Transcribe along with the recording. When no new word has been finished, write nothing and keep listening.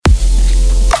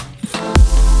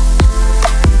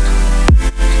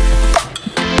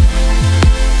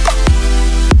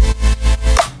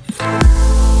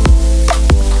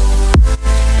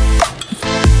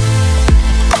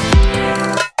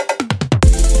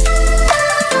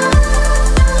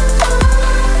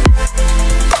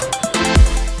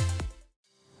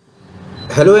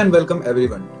Hello and welcome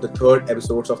everyone to the third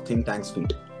episode of Think Tank's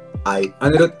Feet. I,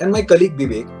 Anirudh, and my colleague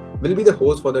Vivek will be the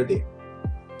host for the day.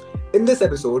 In this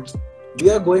episode, we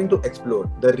are going to explore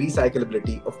the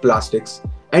recyclability of plastics,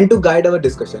 and to guide our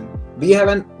discussion, we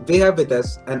have with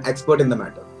us an expert in the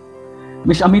matter.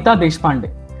 Ms. Amita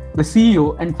Deshpande, the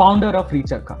CEO and founder of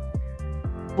Recharkha.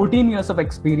 14 years of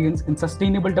experience in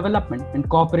sustainable development and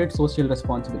corporate social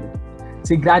responsibility.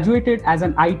 She graduated as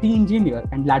an IT engineer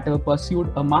and later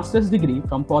pursued a master's degree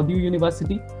from Purdue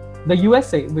University, the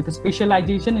USA, with a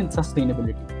specialization in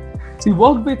sustainability. She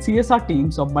worked with CSR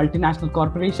teams of multinational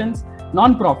corporations,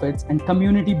 non-profits, and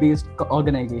community-based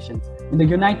organizations in the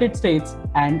United States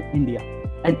and India,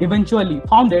 and eventually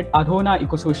founded Arjona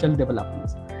Ecosocial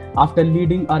Developments. After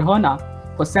leading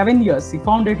Arjona for 7 years, she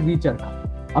founded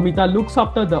Recharkha. Amita looks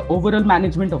after the overall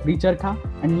management of Recharkha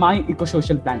and My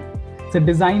Ecosocial Planet. She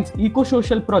designs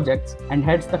eco-social projects and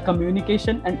heads the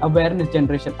communication and awareness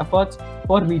generation efforts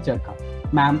for Recharkha.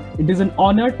 Ma'am, it is an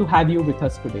honor to have you with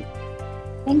us today.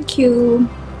 Thank you.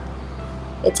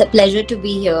 It's a pleasure to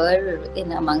be here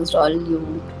in amongst all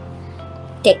you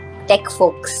tech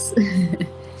folks.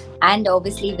 And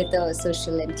obviously with a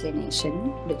social inclination,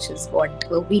 which is what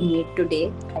we need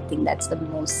today. I think that's the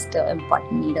most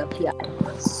important need of the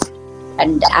hour.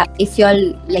 And if you're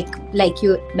like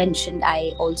you mentioned,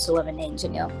 I also am an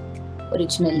engineer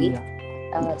originally,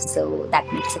 so that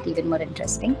makes it even more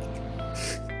interesting.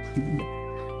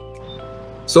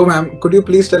 So, ma'am, could you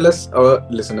please tell us, our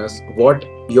listeners, what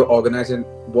your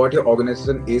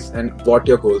organization is and what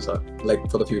your goals are, like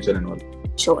for the future and all?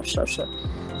 Sure.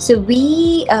 So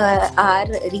we are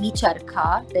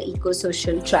Recharkha, the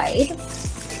eco-social tribe.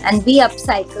 And we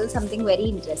upcycle something very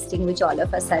interesting, which all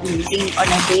of us are using on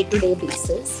a day-to-day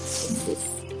basis.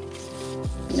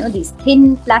 It's these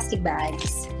thin plastic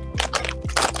bags,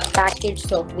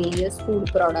 packaged of various food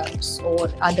products or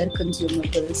other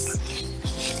consumables.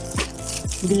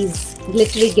 These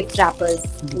glittery gift wrappers,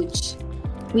 which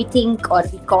we think or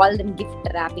we call them gift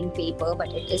wrapping paper,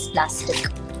 but it is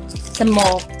plastic. Some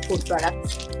more food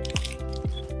products,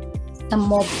 some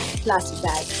more plastic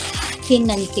bags, thin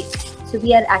and thick. So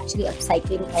we are actually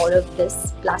upcycling all of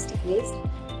this plastic waste.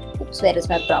 Oops, where is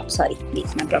my prop? Sorry,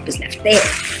 wait, my prop is left there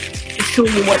to show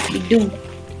you what we do.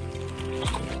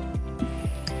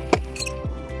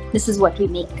 This is what we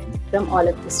make from all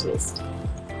of this waste.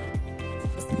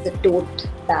 This is the tote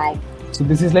bag. So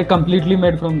this is like completely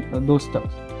made from those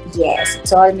stuff? Yes,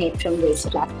 it's all made from waste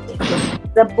plastic.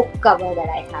 The book cover that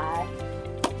I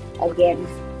have, again,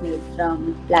 made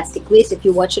from plastic waste. If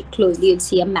you watch it closely, you'll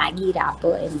see a Maggie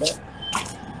wrapper in there.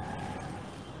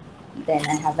 Then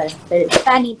I have a little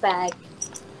fanny pack,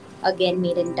 again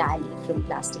made entirely from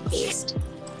plastic waste.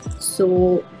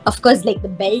 So, of course, like the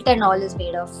belt and all is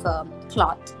made of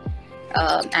cloth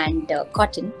and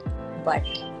cotton, but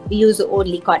we use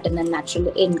only cotton and natural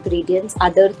ingredients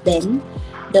other than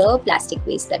the plastic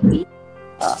waste that we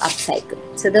upcycle.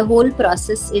 So the whole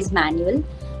process is manual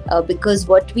because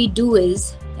what we do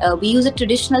is we use a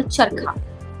traditional charkha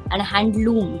and a hand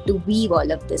loom to weave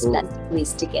all of this plastic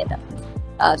waste together.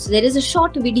 So there is a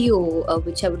short video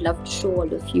which I would love to show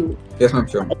all of you. Yes, ma'am,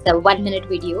 sure. It's a 1-minute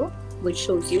video which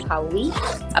shows you how we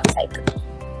upcycle.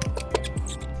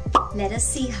 Let us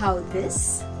see how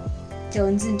this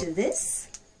turns into this.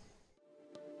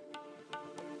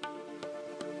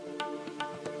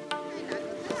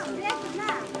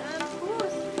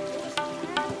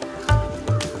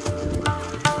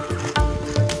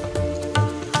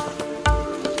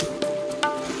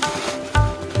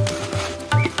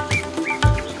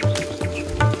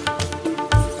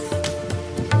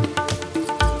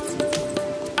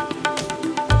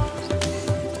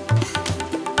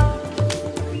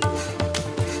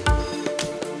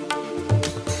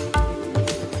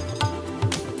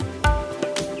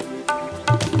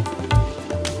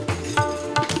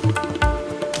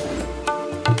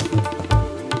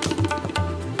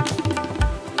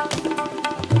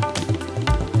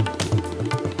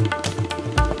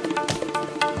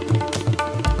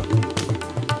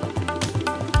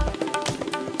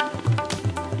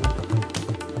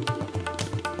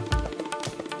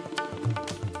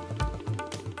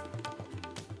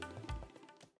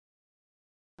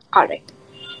 All right.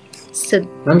 So,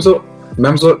 ma'am,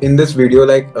 so in this video,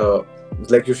 like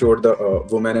you showed the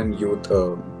women and youth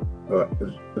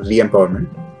re-empowerment.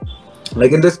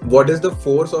 Like in this, what is the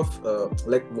force of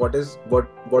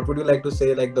what would you like to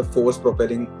say, like the force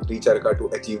propelling Recharkha to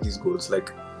achieve these goals?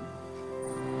 Like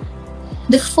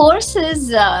the force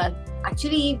is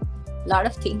actually a lot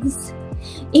of things,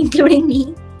 including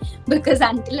me. because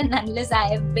until and unless I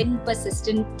have been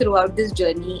persistent throughout this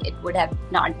journey, it would have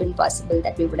not been possible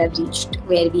that we would have reached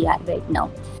where we are right now,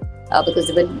 because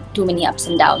there were too many ups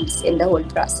and downs in the whole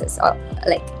process of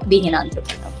like being an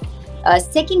entrepreneur.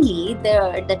 Secondly,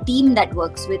 the team that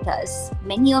works with us,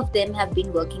 many of them have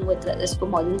been working with us for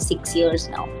more than 6 years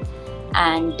now.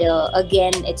 And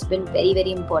again, it's been very,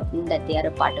 very important that they are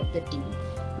a part of the team,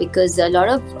 because a lot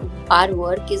of our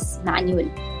work is manual.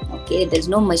 Okay, there's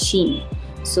no machine.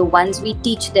 So once we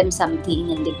teach them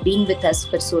something and they've been with us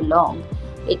for so long,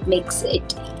 it makes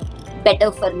it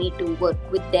better for me to work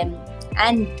with them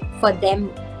and for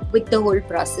them with the whole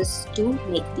process to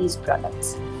make these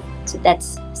products. So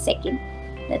that's second.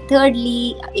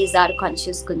 Thirdly is our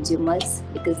conscious consumers,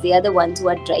 because they are the ones who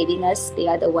are driving us. They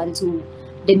are the ones who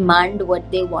demand what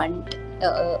they want.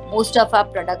 Most of our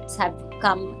products have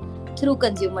come through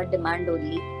consumer demand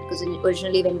only, because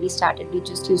originally when we started, we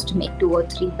just used to make 2 or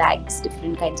 3 bags,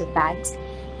 different kinds of bags.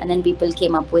 And then people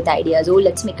came up with ideas, oh,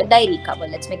 let's make a diary cover,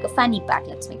 let's make a fanny pack,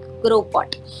 let's make a grow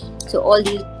pot. So all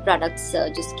these products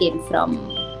just came from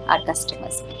our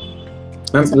customers.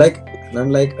 I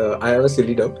have a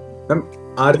silly doubt.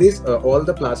 Are these all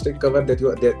the plastic cover that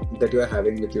you are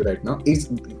having with you right now? Is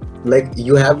like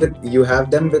you have them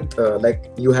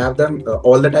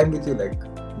all the time with you, like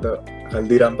the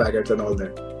Haldiram packets and all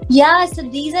that? Yeah, so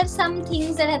these are some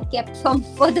things that I've kept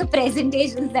for the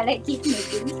presentations that I keep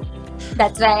making.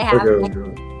 That's why I have.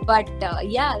 Okay. But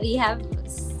yeah, we have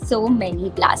so many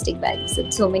plastic bags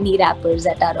and so many wrappers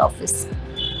at our office.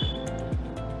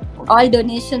 All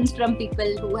donations from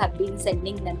people who have been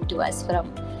sending them to us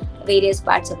from various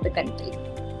parts of the country.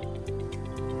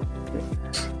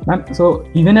 Ma'am, so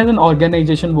even as an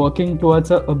organization working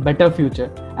towards a better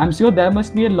future, I'm sure there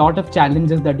must be a lot of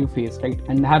challenges that you face, right?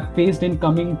 And have faced in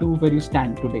coming to where you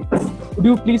stand today. Could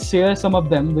you please share some of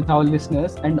them with our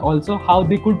listeners, and also how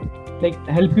they could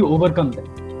help you overcome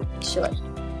them? Sure.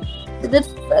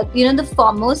 The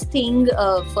foremost thing,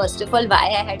 first of all,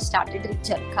 why I had started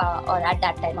Recharkha, or at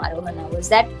that time Arohana, was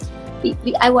that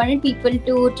I wanted people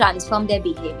to transform their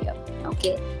behavior.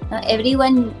 Okay, now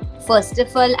everyone, first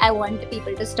of all, I want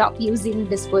people to stop using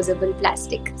disposable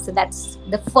plastic. So that's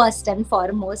the first and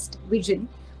foremost vision,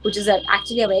 which is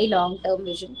actually a very long-term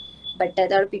vision, but a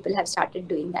lot of people have started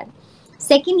doing that.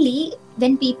 Secondly,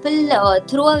 when people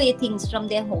throw away things from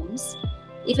their homes,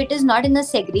 if it is not in a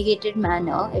segregated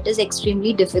manner, it is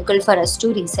extremely difficult for us to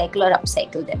recycle or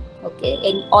upcycle them. Okay,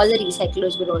 and all the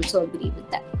recyclers will also agree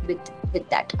with that. With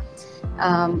that.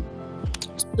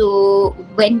 So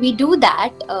when we do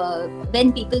that,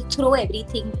 when people throw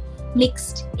everything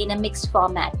mixed in a mixed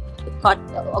format,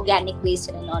 organic waste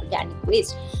and inorganic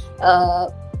waste,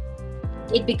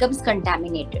 it becomes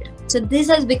contaminated. So this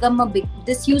has become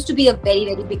this used to be a very,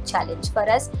 very big challenge for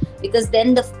us, because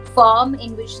then the form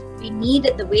in which we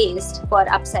need the waste for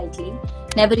upcycling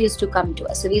never used to come to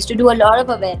us. So we used to do a lot of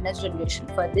awareness generation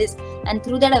for this, and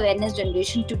through that awareness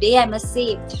generation, today I must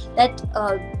say that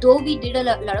though we did a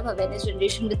lot of awareness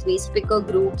generation with waste picker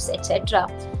groups, etc.,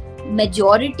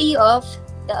 majority of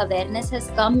the awareness has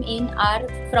come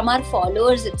from our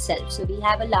followers itself. So we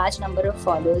have a large number of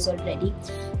followers already,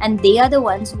 and they are the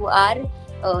ones who are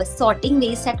sorting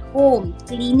waste at home,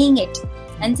 cleaning it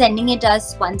and sending it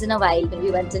us once in a while,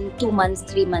 maybe once in 2 months,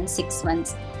 3 months, 6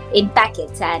 months, in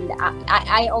packets. And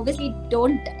I obviously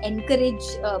don't encourage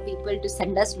people to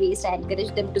send us waste. I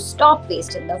encourage them to stop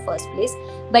waste in the first place.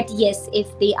 But yes, if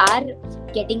they are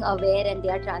getting aware and they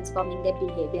are transforming their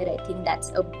behavior, I think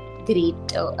that's a great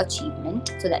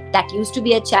achievement. So that used to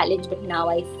be a challenge, but now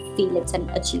I feel it's an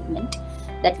achievement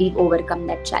that we've overcome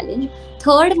that challenge.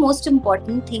 Third most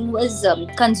important thing was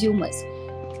consumers.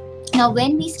 Now,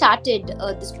 when we started,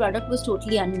 this product was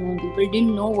totally unknown. People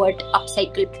didn't know what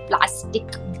upcycled plastic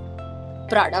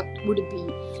product would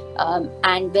be.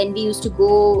 And when we used to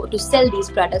go to sell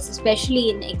these products, especially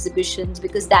in exhibitions,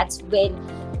 because that's where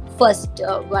first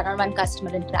one-on-one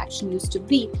customer interaction used to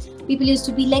be, people used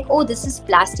to be like, oh, this is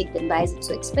plastic, then why is it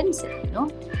so expensive?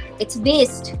 It's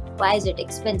waste, why is it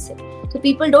expensive? So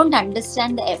people don't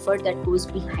understand the effort that goes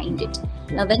behind it.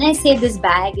 Now, when I say this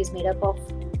bag is made up of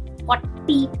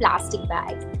 40 plastic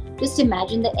bags, just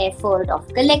imagine the effort of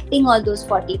collecting all those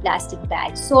 40 plastic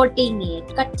bags, sorting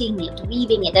it, cutting it,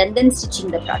 weaving it, and then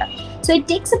stitching the product. So it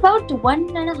takes about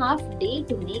 1.5 days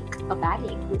to make a bag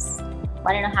like this.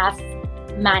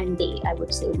 1.5 man day, I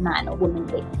would say, man or woman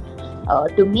day,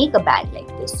 to make a bag like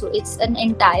this. So it's an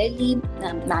entirely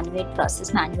manual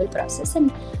process,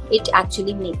 and it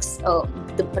actually makes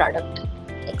the product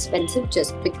expensive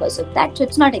just because of that. So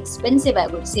it's not expensive, I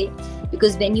would say,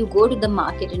 because when you go to the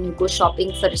market and you go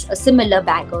shopping for a similar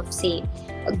bag of, say,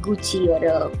 a Gucci or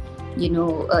a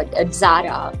at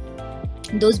Zara,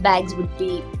 those bags would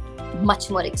be much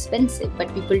more expensive,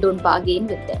 but people don't bargain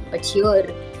with them. But here,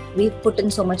 we've put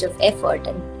in so much of effort,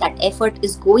 and that effort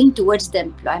is going towards the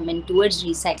employment, towards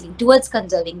recycling, towards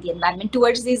conserving the environment,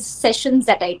 towards these sessions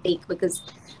that I take, because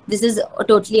this is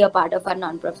totally a part of our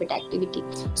non-profit activity.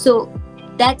 So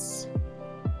that's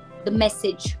the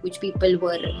message which people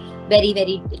were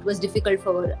it was difficult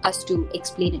for us to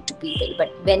explain it to people. But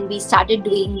when we started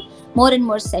doing more and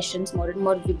more sessions, more and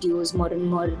more videos, more and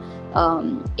more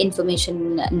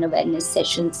information and awareness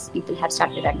sessions, people have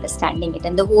started understanding it.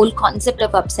 And the whole concept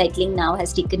of upcycling now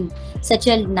has taken such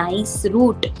a nice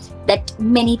route that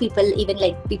many people, even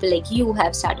like people like you,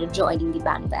 have started joining the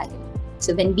bandwagon.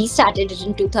 So when we started it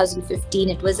in 2015,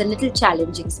 it was a little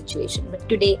challenging situation. But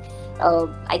today,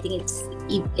 I think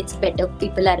it's better.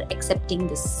 People are accepting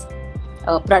this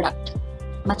product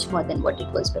much more than what it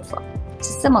was before.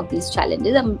 So some of these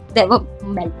challenges, there were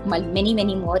many,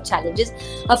 many more challenges.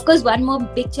 Of course, one more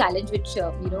big challenge, which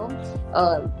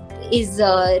is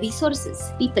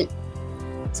resources, people.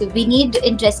 So we need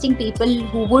interesting people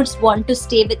who would want to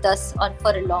stay with us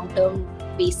for a long-term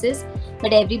basis.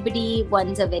 But everybody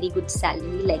wants a very good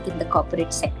salary, like in the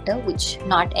corporate sector, which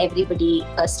not everybody,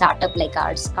 a startup like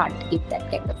ours, can't give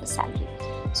that kind of a salary.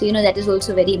 So, that is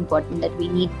also very important, that we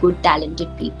need good,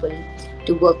 talented people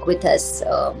to work with us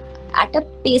at a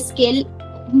pay scale,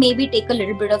 maybe take a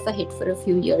little bit of a hit for a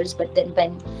few years, but then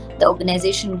when the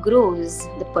organization grows,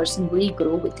 the person will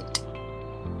grow with it.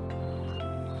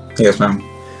 Yes, ma'am.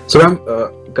 So, ma'am,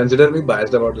 consider me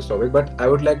biased about this topic, but I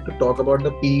would like to talk about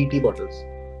the PET bottles.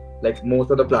 Like most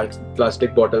of the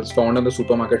plastic bottles found on the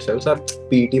supermarket shelves are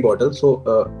PET bottles. So,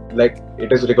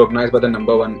 it is recognized by the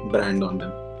 #1 brand on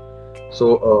them.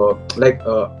 So,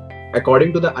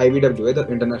 according to the IVWA, the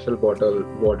International Bottled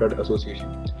Water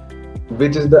Association,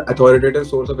 which is the authoritative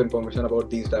source of information about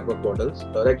these type of bottles,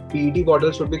 PET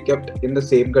bottles should be kept in the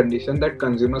same condition that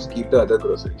consumers keep the other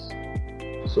groceries.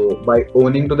 So, by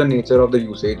owning to the nature of the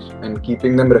usage and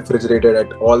keeping them refrigerated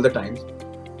at all the times,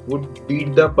 would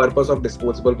beat the purpose of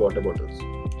disposable water bottles.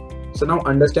 So now,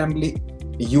 understandably,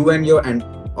 you and your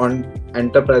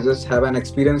enterprises have an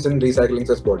experience in recycling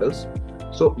such bottles.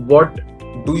 So what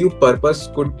purpose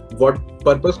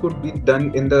could be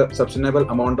done in the sustainable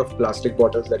amount of plastic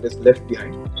bottles that is left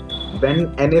behind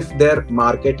when and if their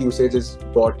market usage is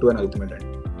brought to an ultimate end?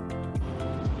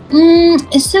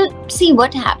 So see,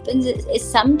 what happens is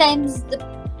sometimes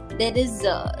there is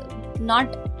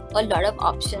not a lot of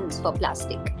options for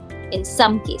plastic in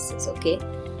some cases. Okay,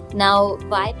 now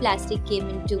why plastic came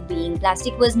into being?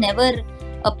 Plastic was never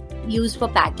used for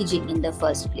packaging in the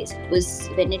first place. It was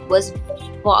when it was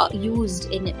used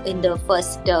in the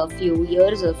first few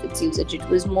years of its usage, it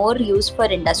was more used for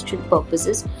industrial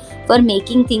purposes, for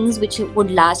making things which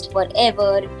would last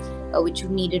forever, which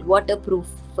needed waterproof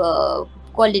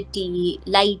quality,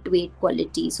 lightweight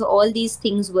quality. So all these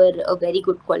things were a very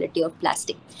good quality of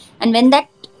plastic. And when that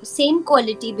same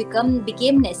quality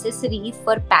became necessary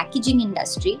for packaging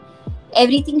industry,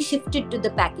 everything shifted to the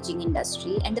packaging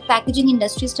industry, and the packaging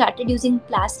industry started using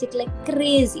plastic like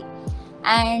crazy,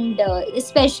 and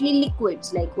especially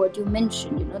liquids like what you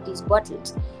mentioned, these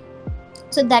bottles.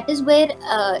 So that is where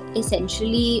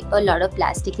essentially a lot of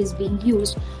plastic is being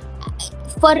used.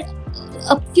 For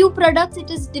a few products, it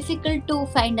is difficult to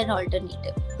find an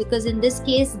alternative, because in this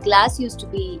case, glass used to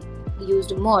be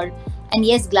used more. And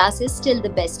yes, glass is still the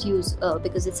best use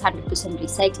because it's 100%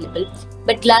 recyclable.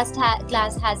 But glass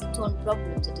has its own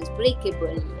problems. It is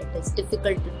breakable. It is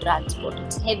difficult to transport.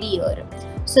 It's heavier.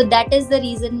 So that is the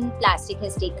reason plastic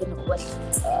has taken over.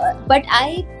 But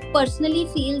I personally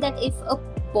feel that if a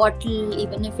bottle,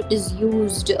 even if it is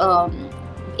used,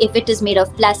 if it is made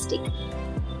of plastic,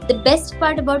 the best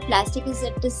part about plastic is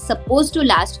that it is supposed to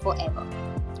last forever.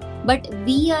 But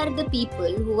we are the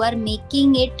people who are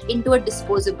making it into a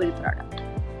disposable product.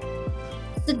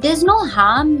 So there's no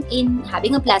harm in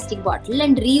having a plastic bottle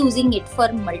and reusing it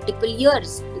for multiple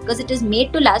years, because it is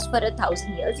made to last for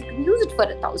 1,000 years. You can use it for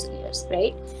 1,000 years,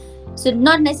 right? So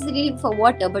not necessarily for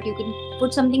water, but you can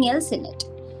put something else in it.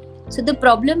 So the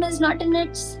problem is not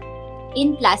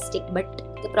in plastic, but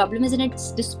the problem is in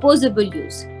its disposable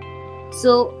use.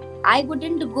 So I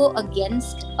wouldn't go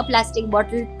against a plastic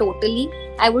bottle totally.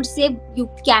 I would say you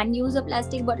can use a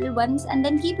plastic bottle once and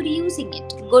then keep reusing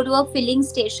it. Go to a filling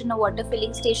station, a water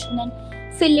filling station, and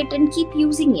fill it and keep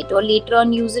using it, or later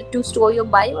on use it to store your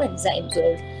bioenzymes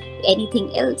or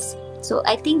anything else. So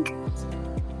I think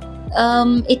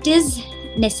it is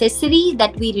necessary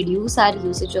that we reduce our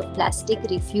usage of plastic,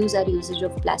 refuse our usage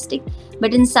of plastic.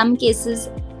 But in some cases,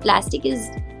 plastic is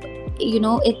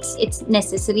it's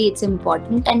necessary, it's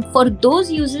important, and for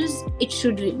those uses it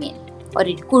should remain, or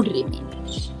it could remain,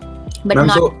 but Ma'am,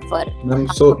 not so- for Ma'am,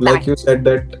 not so for like you plastic.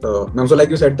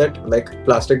 said that like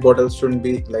plastic bottles shouldn't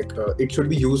be like it should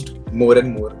be used more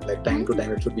and more, like time to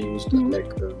time it should be used Mhm.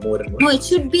 like more and more. No, it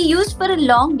should be used for a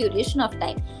long duration of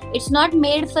time. It's not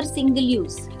made for single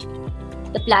use.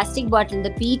 The plastic bottle,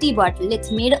 the PET bottle,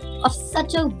 it's made of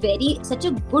such a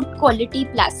good quality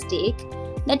plastic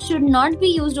that should not be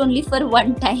used only for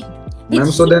one time. It Ma'am,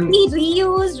 so should then- be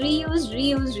reused.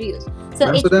 So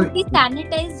Ma'am, it so should then- be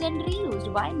sanitized and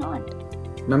reused. Why not?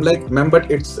 Ma'am,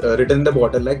 but it's written in the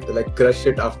bottle like crush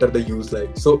it after the use,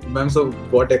 like so. Ma'am, so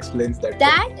what explains that?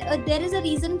 There is a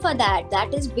reason for that.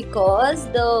 That is because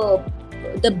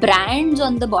the brands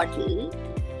on the bottle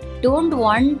don't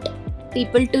want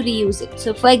people to reuse it.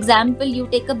 So for example, you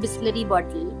take a Bisleri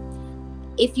bottle.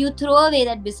 If you throw away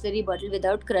that Bisleri bottle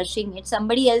without crushing it,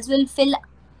 somebody else will fill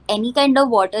any kind of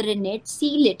water in it,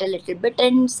 seal it a little bit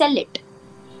and sell it.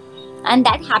 And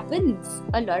that happens.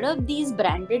 A lot of these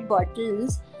branded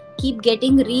bottles keep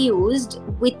getting reused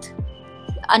with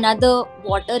another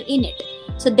water in it.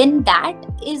 So then that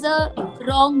is a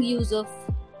wrong use of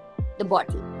the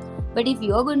bottle. But if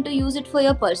you're going to use it for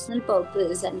your personal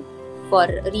purpose and for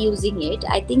reusing it,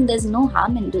 I think there's no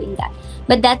harm in doing that.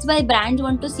 But that's why brands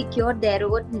want to secure their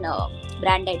own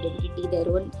brand identity, their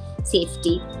own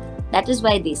safety. That is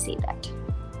why they say that.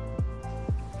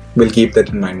 We'll keep that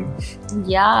in mind.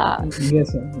 Yeah.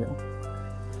 Yes, sir. Yeah.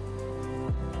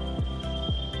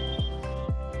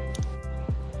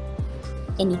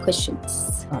 Any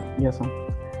questions? Yes, sir.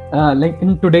 Like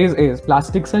in today's age,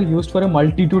 plastics are used for a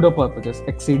multitude of purposes,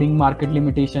 exceeding market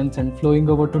limitations and flowing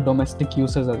over to domestic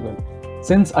uses as well.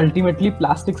 Since ultimately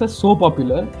plastics are so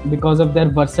popular because of their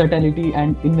versatility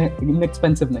and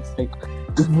inexpensiveness, like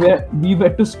if we were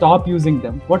to stop using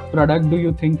them, what product do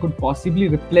you think could possibly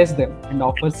replace them and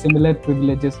offer similar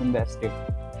privileges in their state?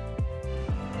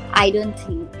 I don't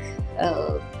think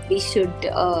we should,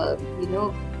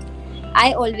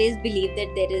 I always believe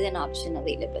that there is an option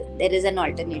available. There is an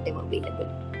alternative available.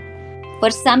 For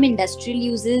some industrial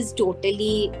uses,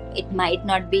 totally, it might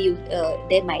not be,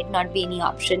 there might not be any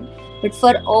option. But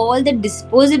for all the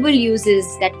disposable uses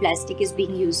that plastic is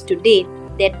being used today,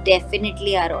 there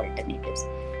definitely are alternatives.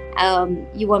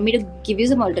 You want me to give you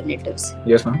some alternatives?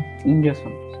 Yes, ma'am. Yes,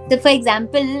 sir. So, for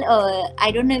example,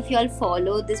 I don't know if you all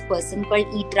follow this person called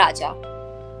Eat Raja.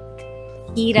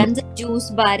 He runs a juice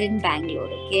bar in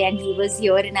Bangalore, okay, and he was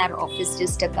here in our office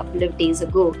just a couple of days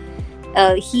ago.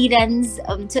 He runs,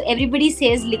 so everybody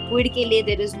says liquid के लिए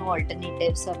there is no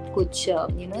alternative. सब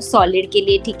कुछ solid के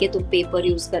लिए ठीक है, तुम paper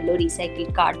use कर लो,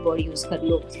 recycled cardboard use कर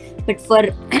लो. But for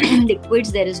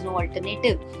liquids there is no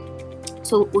alternative.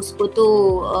 So उसको तो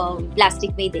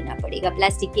plastic में ही देना पड़ेगा.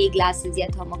 Plastic के glasses या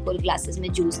thermocol glasses में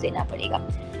juice देना पड़ेगा.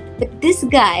 But this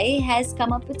guy has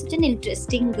come up with such an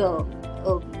interesting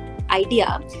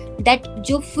idea that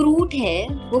जो fruit है,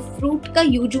 वो fruit का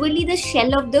usually the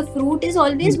shell of the fruit is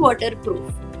always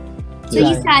waterproof. So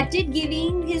he started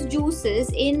giving his juices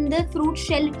in the fruit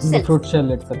shell itself. The fruit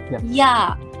shell itself, yeah.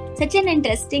 Yeah, such an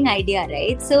interesting idea,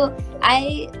 right? So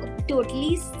I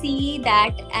totally see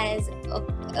that as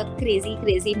a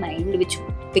crazy mind, which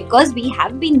because we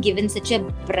have been given such a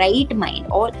bright mind.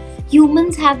 All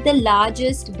humans have the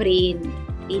largest brain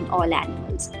in all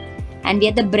animals. And we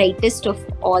are the brightest of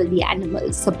all the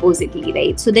animals, supposedly,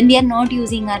 right? So then we are not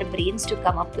using our brains to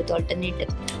come up with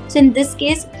alternatives. So in this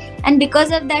case, and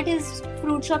because of that, his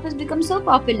fruit shop has become so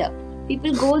popular.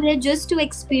 People go there just to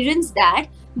experience that.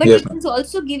 But Yes, it is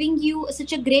also giving you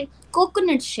such a great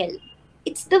coconut shell.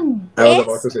 It's the I was about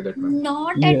best, to say that, ma'am.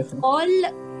 not Yes. at all.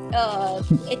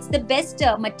 It's the best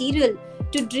material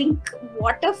to drink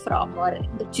water from or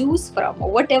the juice from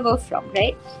or whatever from,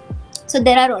 right? So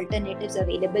there are alternatives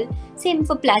available. Same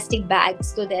for plastic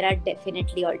bags. So there are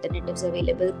definitely alternatives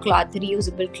available.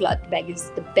 Reusable cloth bag is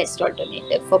the best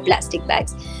alternative for plastic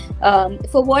bags.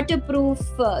 For waterproof,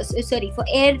 for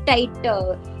airtight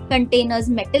containers,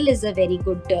 metal is a very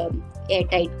good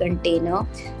airtight container.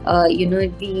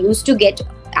 We used to get,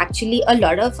 actually a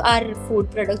lot of our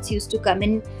food products used to come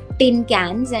in tin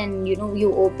cans, and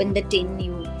you open the tin,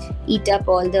 you eat up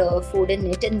all the food in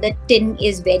it, and the tin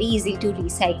is very easy to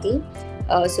recycle,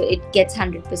 so it gets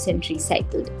 100%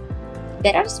 recycled.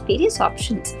 There are various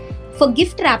options. For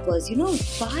gift wrappers,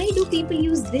 why do people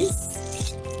use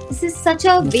this? This is such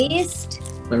a waste.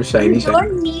 I'm shiny. You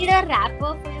don't need a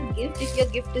wrapper for your gift if your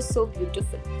gift is so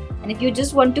beautiful. And if you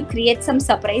just want to create some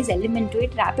surprise element to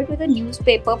it, wrap it with a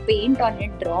newspaper, paint on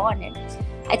it, draw on it.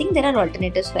 I think there are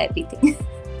alternatives for everything.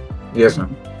 Yes,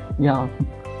 ma'am. Yeah.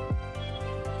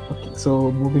 Okay,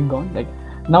 so moving on, like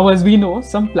Now, as we know,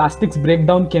 some plastics break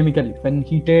down chemically when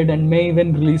heated and may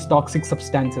even release toxic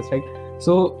substances, right?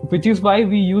 So, which is why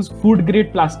we use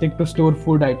food-grade plastic to store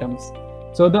food items.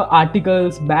 So, the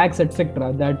articles, bags,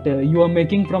 etc. that you are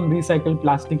making from recycled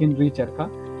plastic in Recharka,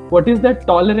 what is the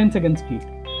tolerance against heat?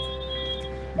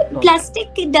 Plastic,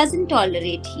 it doesn't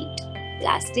tolerate heat.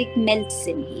 Plastic melts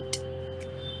in heat.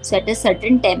 So at a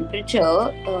certain temperature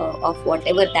of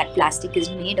whatever that plastic is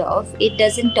made of, it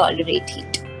doesn't tolerate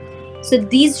heat. So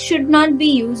these should not be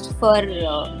used for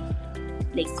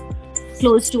like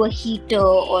close to a heater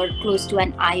or close to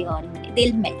an iron.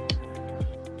 They'll melt,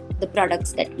 the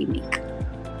products that we make,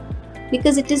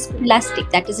 because it is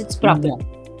plastic. That is its problem. Yeah.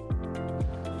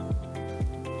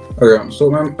 Okay,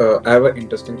 so ma'am, I have an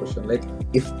interesting question. Like,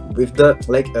 if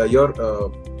the your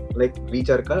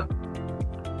Recharka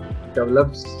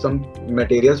develops some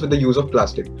materials with the use of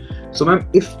plastic. So ma'am,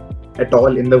 if at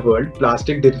all in the world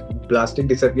plastic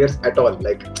disappears at all,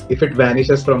 like if it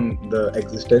vanishes from the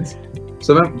existence,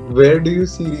 so ma'am, where do you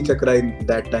see Recharka in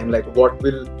that time? Like, what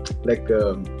will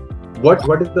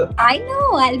what is the? I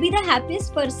know, I'll be the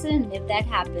happiest person if that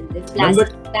happens. If Ma'am,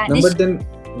 plastic vanishes. but then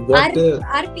what?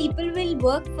 Our people will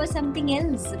work for something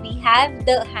else. We have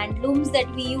the handlooms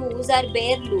that we use are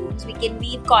bare looms. We can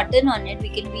weave cotton on it, we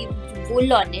can weave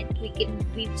wool on it, we can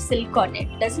weave silk on it.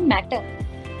 Doesn't matter.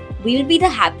 We will be the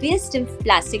happiest if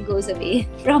plastic goes away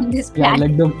from this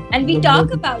planet. And we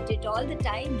talk about it all the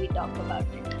time. We talk about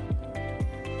it.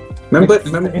 Remember,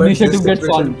 this initiative gets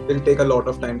solved. situation will take a lot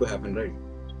of time to happen, right?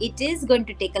 It is going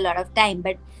to take a lot of time,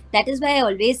 but that is why I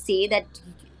always say that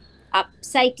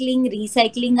upcycling,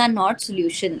 recycling are not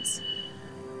solutions.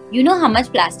 You know how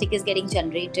much plastic is getting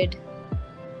generated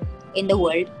in the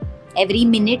world every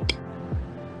minute?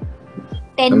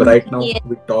 10 And right now million,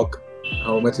 we talk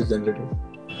how much is generated.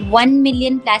 1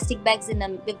 million plastic bags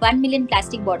 1 million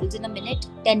plastic bottles in a minute,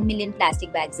 10 million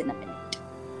plastic bags in a minute.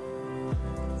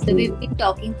 So we've been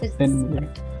talking for 10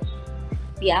 million.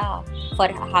 For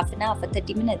half an hour, for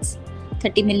 30 minutes.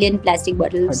 30 million plastic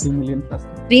bottles, 30 million plastic.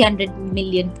 300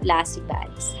 million plastic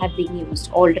bags have been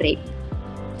used already,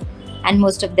 and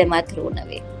most of them are thrown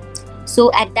away.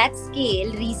 So at that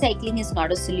scale, recycling is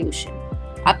not a solution.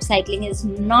 Upcycling is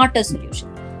not a solution.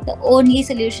 The only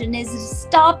solution is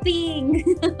stopping.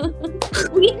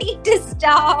 We need to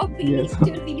stop. We Yes.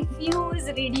 need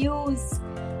to reduce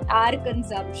our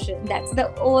consumption. That's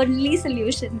the only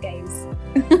solution, guys.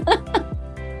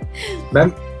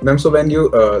 Ma'am, so when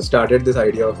you started this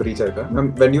idea of Recharka,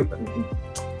 ma'am, when you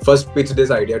first pitched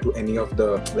this idea to any of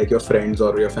the your friends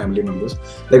or your family members,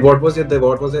 what was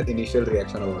the initial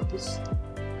reaction about this?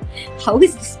 How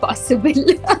is this possible?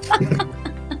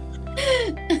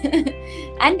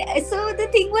 And so the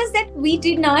thing was that we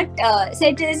did not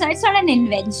it's not an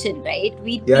invention, right?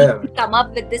 We didn't come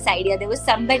up with this idea. There was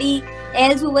somebody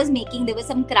else who was making, there was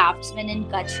some craftsmen in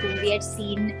Kutch whom we had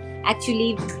seen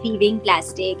actually weaving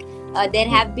plastic. There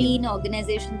have been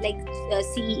organizations like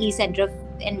CEE, Center of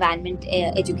Environment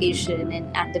Education in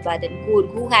Ahmedabad and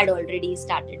Coorg, who had already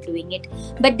started doing it,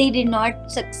 but they did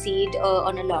not succeed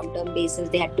on a long-term basis.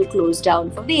 They had to close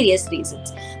down for various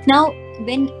reasons. Now,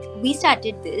 when we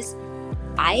started this,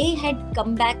 I had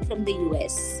come back from the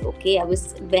US. Okay, I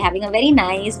was having a very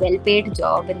nice, well-paid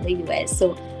job in the US.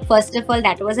 So, first of all,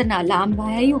 that was an alarm.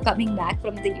 Why are you coming back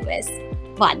from the US?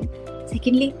 One.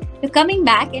 Secondly, you're coming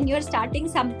back and you're starting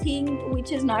something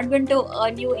which is not going to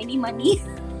earn you any money.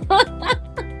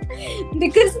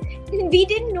 Because we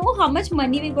didn't know how much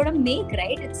money we're going to make,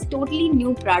 right? It's totally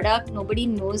new product. Nobody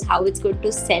knows how it's going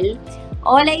to sell.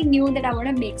 All I knew that I want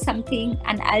to make something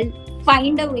and I'll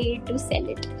find a way to sell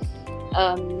it.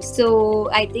 So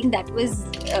I think that was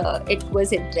it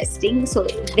was interesting. So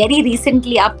very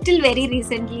recently, up till very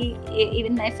recently,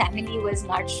 even my family was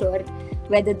not sure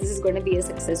whether this is going to be a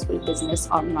successful business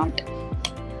or not.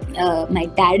 My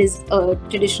dad is a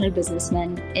traditional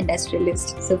businessman,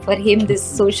 industrialist. So for him, this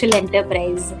social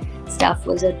enterprise stuff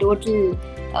was a total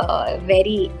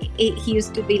he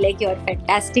used to be like, "Your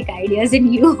fantastic ideas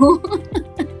in you."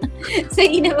 So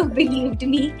he never believed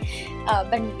me.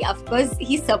 But of course,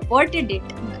 he supported it.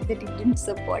 Not that he didn't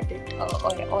support it,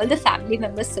 or all the family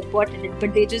members supported it,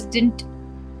 but they just didn't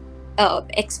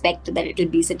expect that it will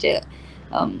be such a,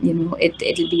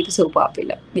 it'll be so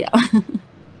popular. Yeah.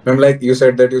 Ma'am, like you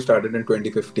said that you started in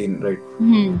 2015, right?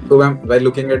 So ma'am, while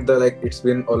looking at it's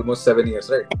been almost 7 years,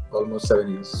 right? Almost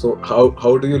 7 years. So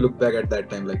how do you look back at that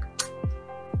time?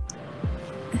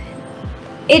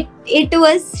 It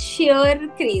was sheer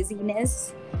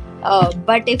craziness.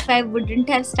 But if I wouldn't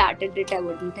have started it, I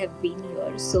wouldn't have been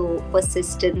here. So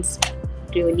persistence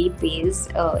really pays.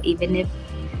 Even if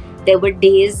there were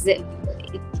days,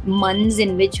 months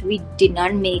in which we did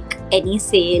not make any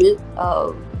sale,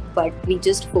 but we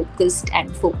just focused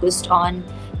on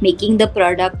making the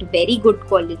product very good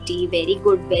quality, very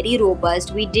good, very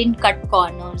robust. We didn't cut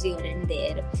corners here and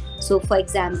there. So for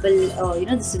example,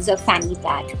 this is a fanny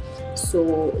pack.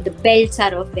 So the belts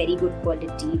are of very good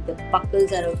quality, the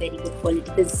buckles are of very good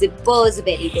quality, the zippers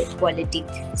very good quality.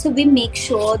 So we make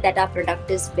sure that our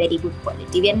product is very good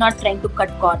quality. We are not trying to cut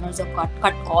corners or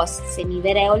cut costs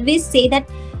anywhere. I always say that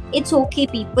it's okay.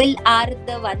 People are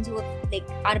the ones who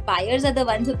our buyers are the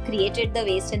ones who created the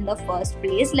waste in the first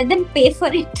place. Let them pay for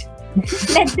it.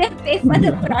 Let them pay for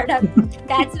the product.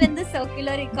 That's when the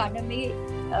circular economy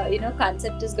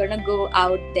concept is gonna go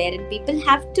out there, and people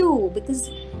have to, because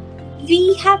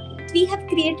we have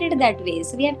created that way,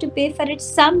 so we have to pay for it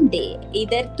someday,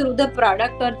 either through the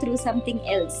product or through something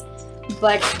else.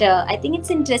 But I think it's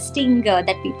interesting that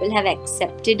people have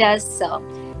accepted us.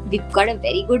 We've got a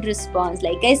very good response.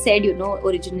 Like I said,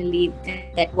 originally,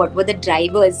 that what were the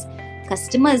drivers?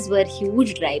 Customers were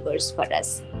huge drivers for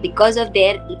us because of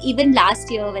their, even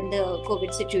last year when the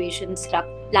COVID situation struck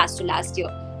last year,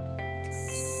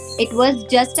 it was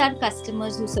just our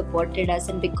customers who supported us,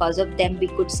 and because of them we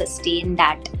could sustain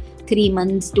that 3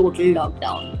 months total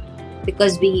lockdown,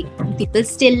 because we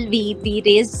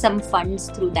raised some funds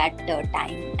through that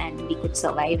time, and we could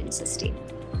survive and sustain.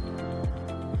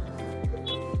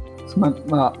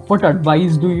 What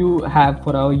advice do you have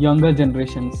for our younger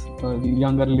generations,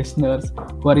 younger listeners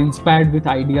who are inspired with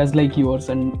ideas like yours,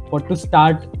 and want to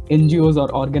start NGOs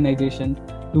or organizations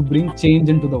to bring change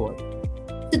into the world?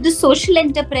 So the social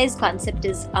enterprise concept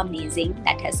is amazing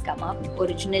that has come up.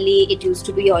 Originally, it used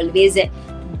to be always a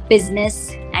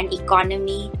business and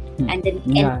economy, and then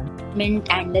environment,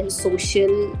 and then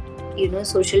social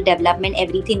development.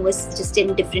 Everything was just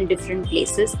in different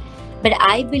places. But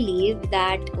I believe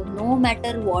that no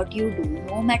matter what you do,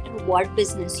 no matter what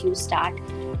business you start,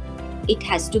 it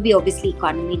has to be obviously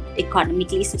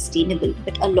economically sustainable.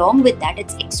 But along with that,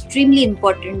 it's extremely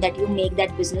important that you make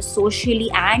that business socially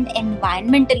and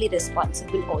environmentally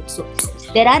responsible also.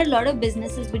 There are a lot of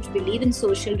businesses which believe in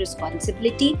social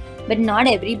responsibility, but not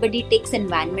everybody takes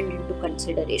environment into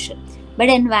consideration. But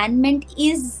environment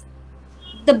is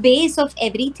the base of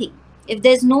everything. If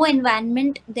there's no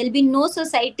environment, there'll be no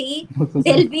society,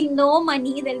 there'll be no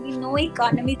money, there'll be no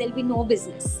economy, there'll be no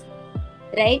business,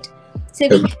 right? So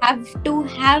we have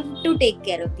to take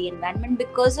care of the environment.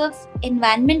 Because of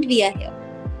environment we are here,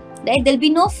 right? There'll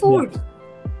be no food.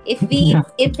 If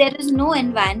there is no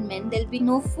environment, there'll be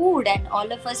no food, and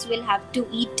all of us will have to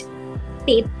eat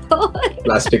paper,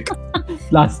 plastic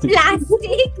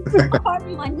or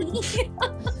money.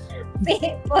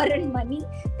 Paper and money,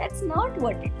 that's not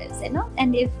what it is,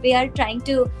 and if we are trying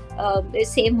to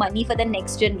save money for the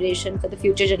next generation, for the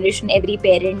future generation, every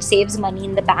parent saves money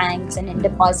in the banks and in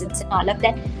deposits and all of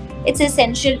that. It's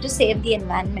essential to save the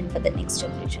environment for the next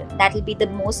generation. That will be the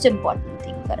most important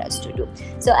thing for us to do.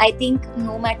 So I think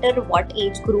no matter what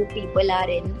age group people are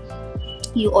in,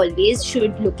 you always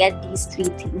should look at these 3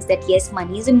 things, that yes,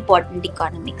 money is important,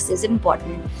 economics is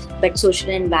important, but social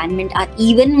and environment are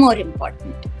even more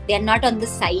important. They are not on the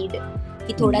side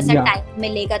कि थोड़ा सा time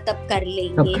मिलेगा तब कर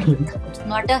लेंगे. It's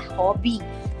not a hobby.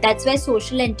 That's why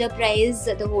social enterprise,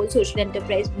 the whole social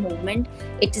enterprise movement,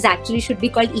 it is actually should be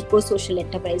called eco-social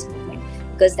enterprise movement,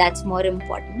 because that's more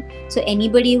important. So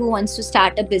anybody who wants to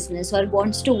start a business or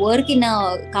wants to work in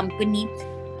a company,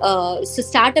 so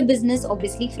start a business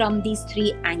obviously from these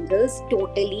 3 angles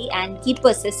totally, and keep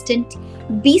persistent,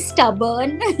 be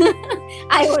stubborn.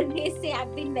 I always say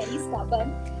I've been very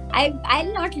stubborn.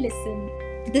 I'll not listen.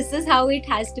 This is how it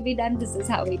has to be done. This is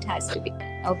how it has to be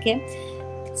done. Okay.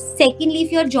 Secondly,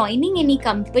 if you're joining any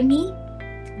company,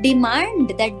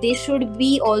 demand that they should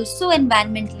be also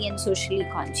environmentally and socially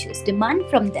conscious. Demand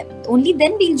from them. Only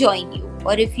then we'll join you.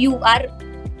 Or if you are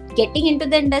getting into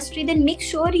the industry, then make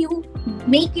sure you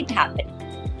make it happen.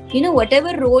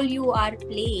 Whatever role you are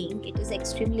playing, it is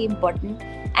extremely important,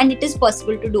 and it is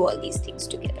possible to do all these things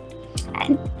together.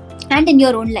 And in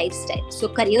your own lifestyle. So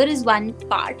career is one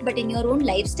part, but in your own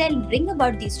lifestyle, bring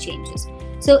about these changes.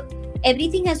 So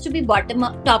everything has to be bottom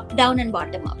up, top down and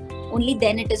bottom up. Only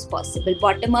then it is possible.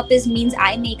 Bottom up means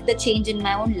I make the change in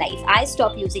my own life. I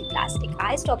stop using plastic.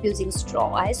 I stop using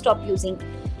straw. I stop using,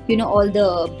 all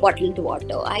the bottled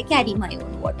water. I carry my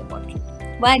own water bottle.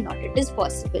 Why not? It is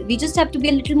possible. We just have to be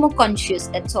a little more conscious.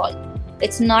 That's all.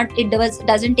 It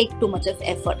doesn't take too much of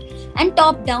effort. And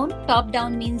top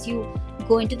down means you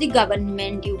go into the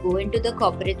government, you go into the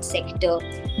corporate sector,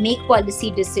 make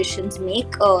policy decisions,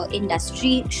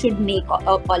 industry should make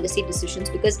policy decisions,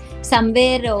 because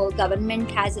somewhere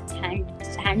government has its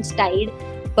hands tied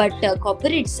but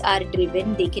corporates are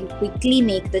driven. They can quickly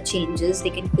make the changes.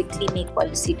 They can quickly make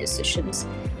policy decisions.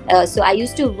 So I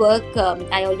used to work.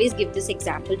 I always give this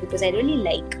example because I really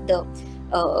like the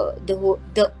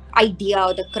idea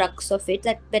or the crux of it.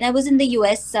 That when I was in the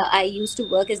US, I used to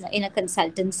work in a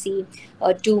consultancy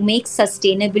to make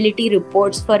sustainability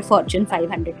reports for Fortune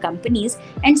 500 companies,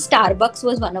 and Starbucks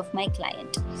was one of my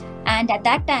client. And at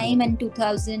that time, in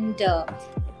 2010-11,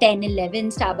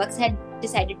 Starbucks had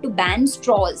decided to ban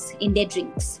straws in their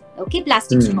drinks. Okay,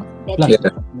 plastic straws. In their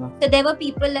drinks. So there were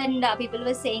people, and people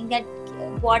were saying that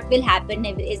what will happen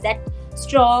is that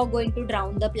straw going to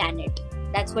drown the planet.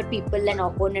 That's what people and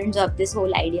opponents of this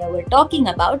whole idea were talking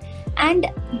about.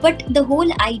 But the whole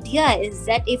idea is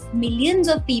that if millions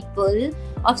of people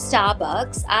of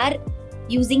Starbucks are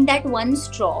using that one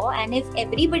straw, and if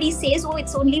everybody says, oh,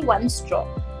 it's only one straw,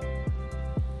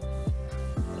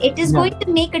 it is going to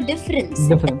make a difference.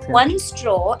 One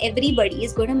straw, everybody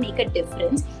is going to make a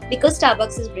difference because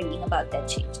Starbucks is bringing about that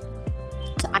change.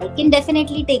 So I can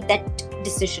definitely take that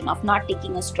decision of not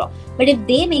taking a straw. But if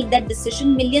they make that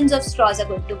decision, millions of straws are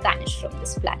going to vanish from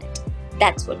this planet.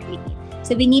 That's what we need.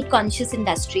 So we need conscious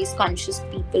industries, conscious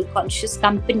people, conscious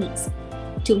companies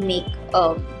to make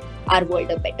our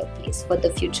world a better place for the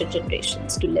future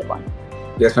generations to live on.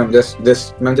 Yes, ma'am.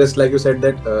 Just like you said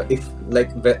that if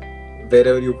like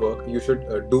wherever you work, you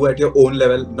should do at your own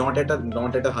level, not at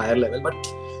a higher level, but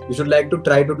you should like to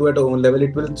try to do at your own level.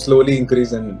 It will slowly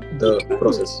increase in the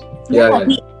process.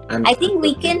 I think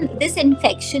this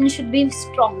infection should be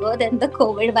stronger than the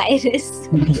COVID virus.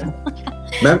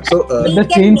 Ma'am, so the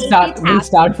change will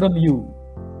start from you.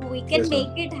 We can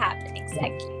make it happen,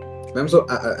 exactly. Ma'am, so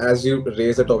as you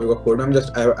raise the topic of COVID, ma'am,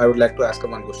 I would like to ask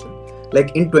one question.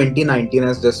 Like in 2019,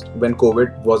 as just when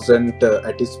COVID wasn't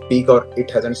at its peak, or it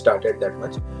hasn't started that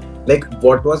much, like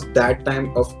what was that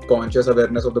time of conscious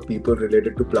awareness of the people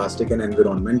related to plastic and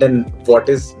environment, and what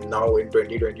is now in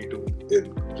 2022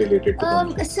 related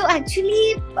to so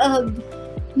actually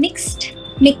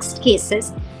mixed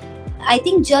cases. I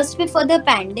think just before the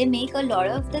pandemic, a lot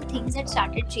of the things had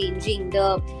started changing.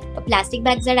 The plastic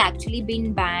bags had actually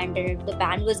been banned, and the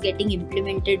ban was getting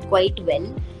implemented quite well.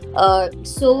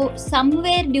 So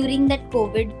somewhere during that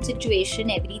COVID situation,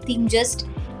 everything just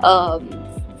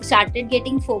started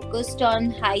getting focused on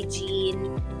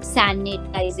hygiene,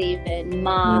 sanitization,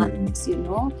 masks,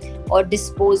 or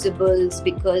disposables,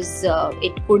 because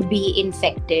it could be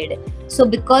infected. So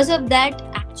because of that,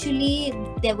 actually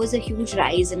there was a huge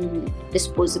rise in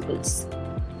disposables,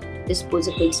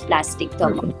 plastic,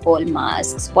 thermocol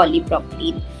masks,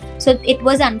 polypropylene. So it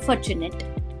was unfortunate.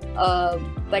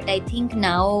 But I think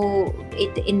now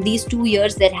in these 2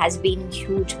 years there has been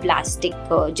huge plastic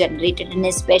generated, and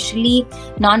especially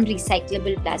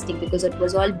non-recyclable plastic, because it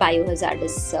was all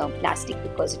biohazardous plastic,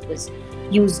 because it was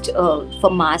used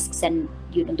for masks and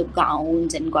the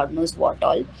gowns and God knows what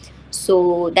all.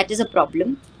 So that is a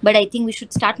problem. But I think we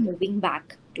should start moving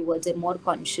back towards a more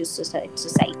conscious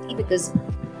society, because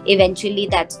eventually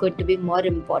that's going to be more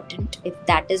important. If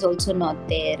that is also not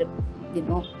there,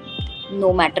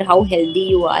 no matter how healthy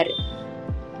you are,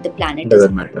 the planet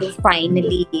doesn't will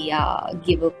finally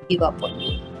give up on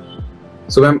you.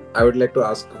 So ma'am, I would like to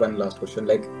ask one last question.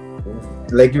 Like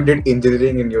you did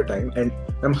engineering in your time, and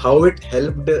ma'am, how it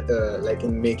helped like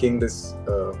in making this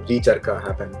Recharkha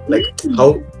happen? Like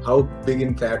how big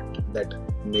impact that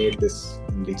made this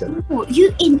in Recharkha?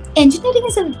 Engineering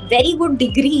is a very good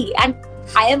degree, and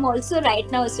I am also right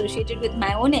now associated with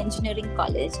my own engineering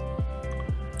college.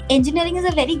 Engineering is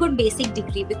a very good basic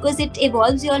degree because it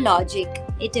evolves your logic,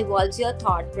 it evolves your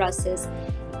thought process,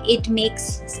 it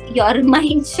makes your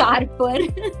mind sharper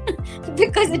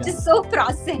because it is so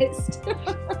processed.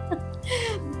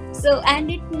 So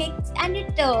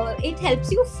it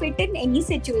helps you fit in any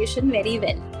situation very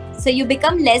well. So you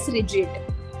become less rigid.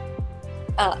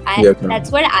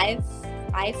 That's what I've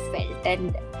felt,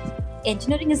 and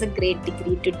engineering is a great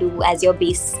degree to do as your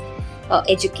base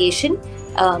education.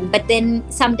 But then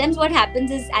sometimes what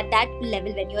happens is, at that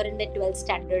level, when you're in the 12th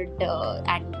standard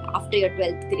and after your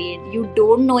 12th grade, you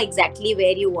don't know exactly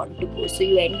where you want to go. So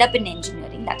you end up in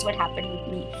engineering. That's what happened with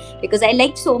me, because I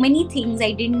liked so many things,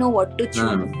 I didn't know what to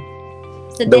choose.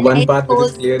 So the one path which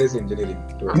is clear is engineering.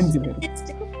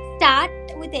 Start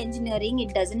with engineering,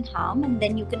 it doesn't harm, and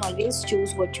then you can always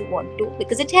choose what you want to,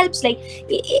 because it helps. Like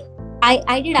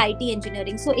I did IT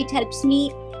engineering, so it helps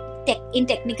me in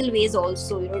technical ways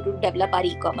also, to develop our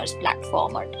e-commerce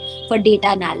platform, or for data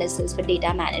analysis, for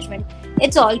data management.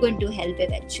 It's all going to help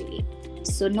eventually.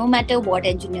 So no matter what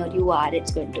engineer you are, it's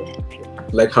going to help you.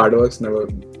 Like hard works never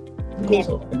goes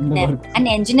off. Never. And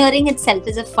engineering itself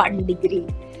is a fun degree.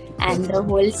 and the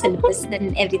whole syllabus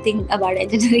and everything about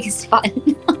engineering is fun.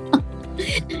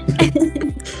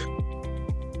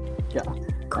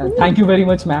 Thank you very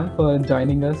much, ma'am, for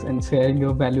joining us and sharing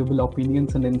your valuable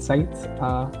opinions and insights.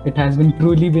 It has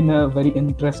truly been a very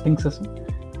interesting session.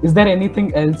 Is there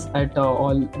anything else at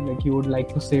all like you would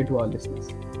like to say to our listeners?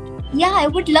 Yeah, I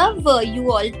would love you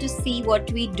all to see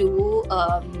what we do.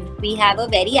 We have a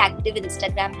very active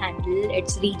Instagram handle.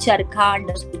 It's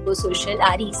recharkha_ecosocial,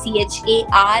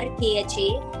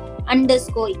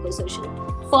 RECHARKHA_ecosocial.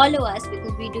 Follow us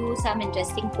because we do some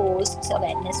interesting posts,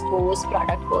 awareness posts,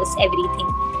 product posts, everything.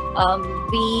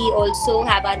 We also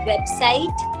have our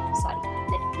website. Sorry,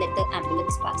 let the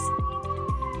ambulance pass.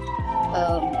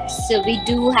 So we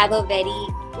do have a very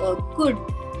good,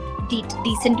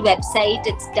 decent website.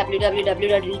 It's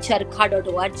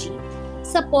www.recharkha.org.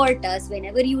 Support us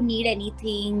whenever you need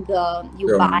anything.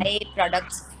 You buy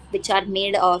products which are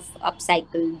made of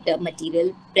upcycled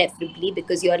material, preferably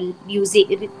because you are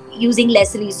using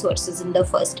less resources in the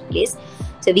first place.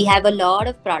 So we have a lot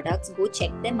of products. Go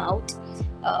check them out,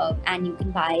 and you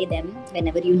can buy them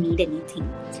whenever you need anything.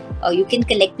 You can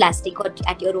collect plastic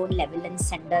at your own level and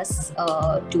send us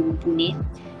to Pune.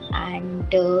 And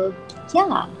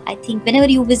I think whenever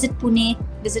you visit Pune,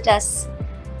 visit us.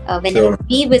 Whenever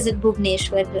we visit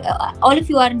Bhubaneswar, all of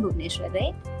you are in Bhubaneswar,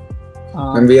 right?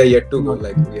 And we are yet to go.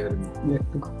 Yet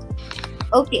to go.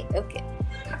 Okay.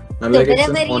 So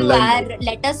wherever you are,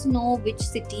 let us know which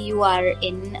city you are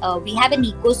in. We have an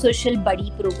eco-social buddy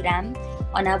program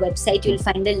on our website. You'll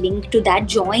find a link to that.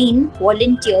 Join,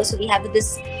 volunteer. So we have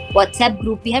this WhatsApp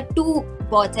group. We have 2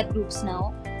 WhatsApp groups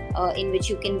now in which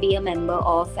you can be a member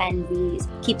of, and we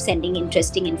keep sending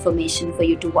interesting information for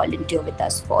you to volunteer with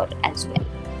us for as well.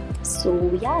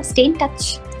 So stay in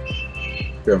touch.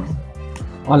 Yeah.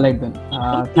 All right then.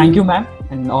 Thank you, ma'am,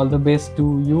 and all the best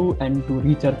to you and to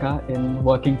Recharkha in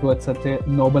working towards such a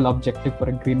noble objective for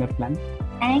a greener planet.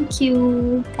 Thank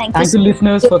you. Thank you,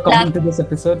 listeners, for coming to this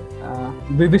episode.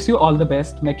 We wish you all the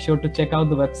best. Make sure to check out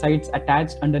the websites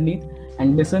attached underneath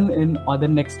and listen in other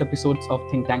next episodes of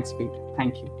Think Tank Speed.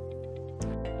 Thank you.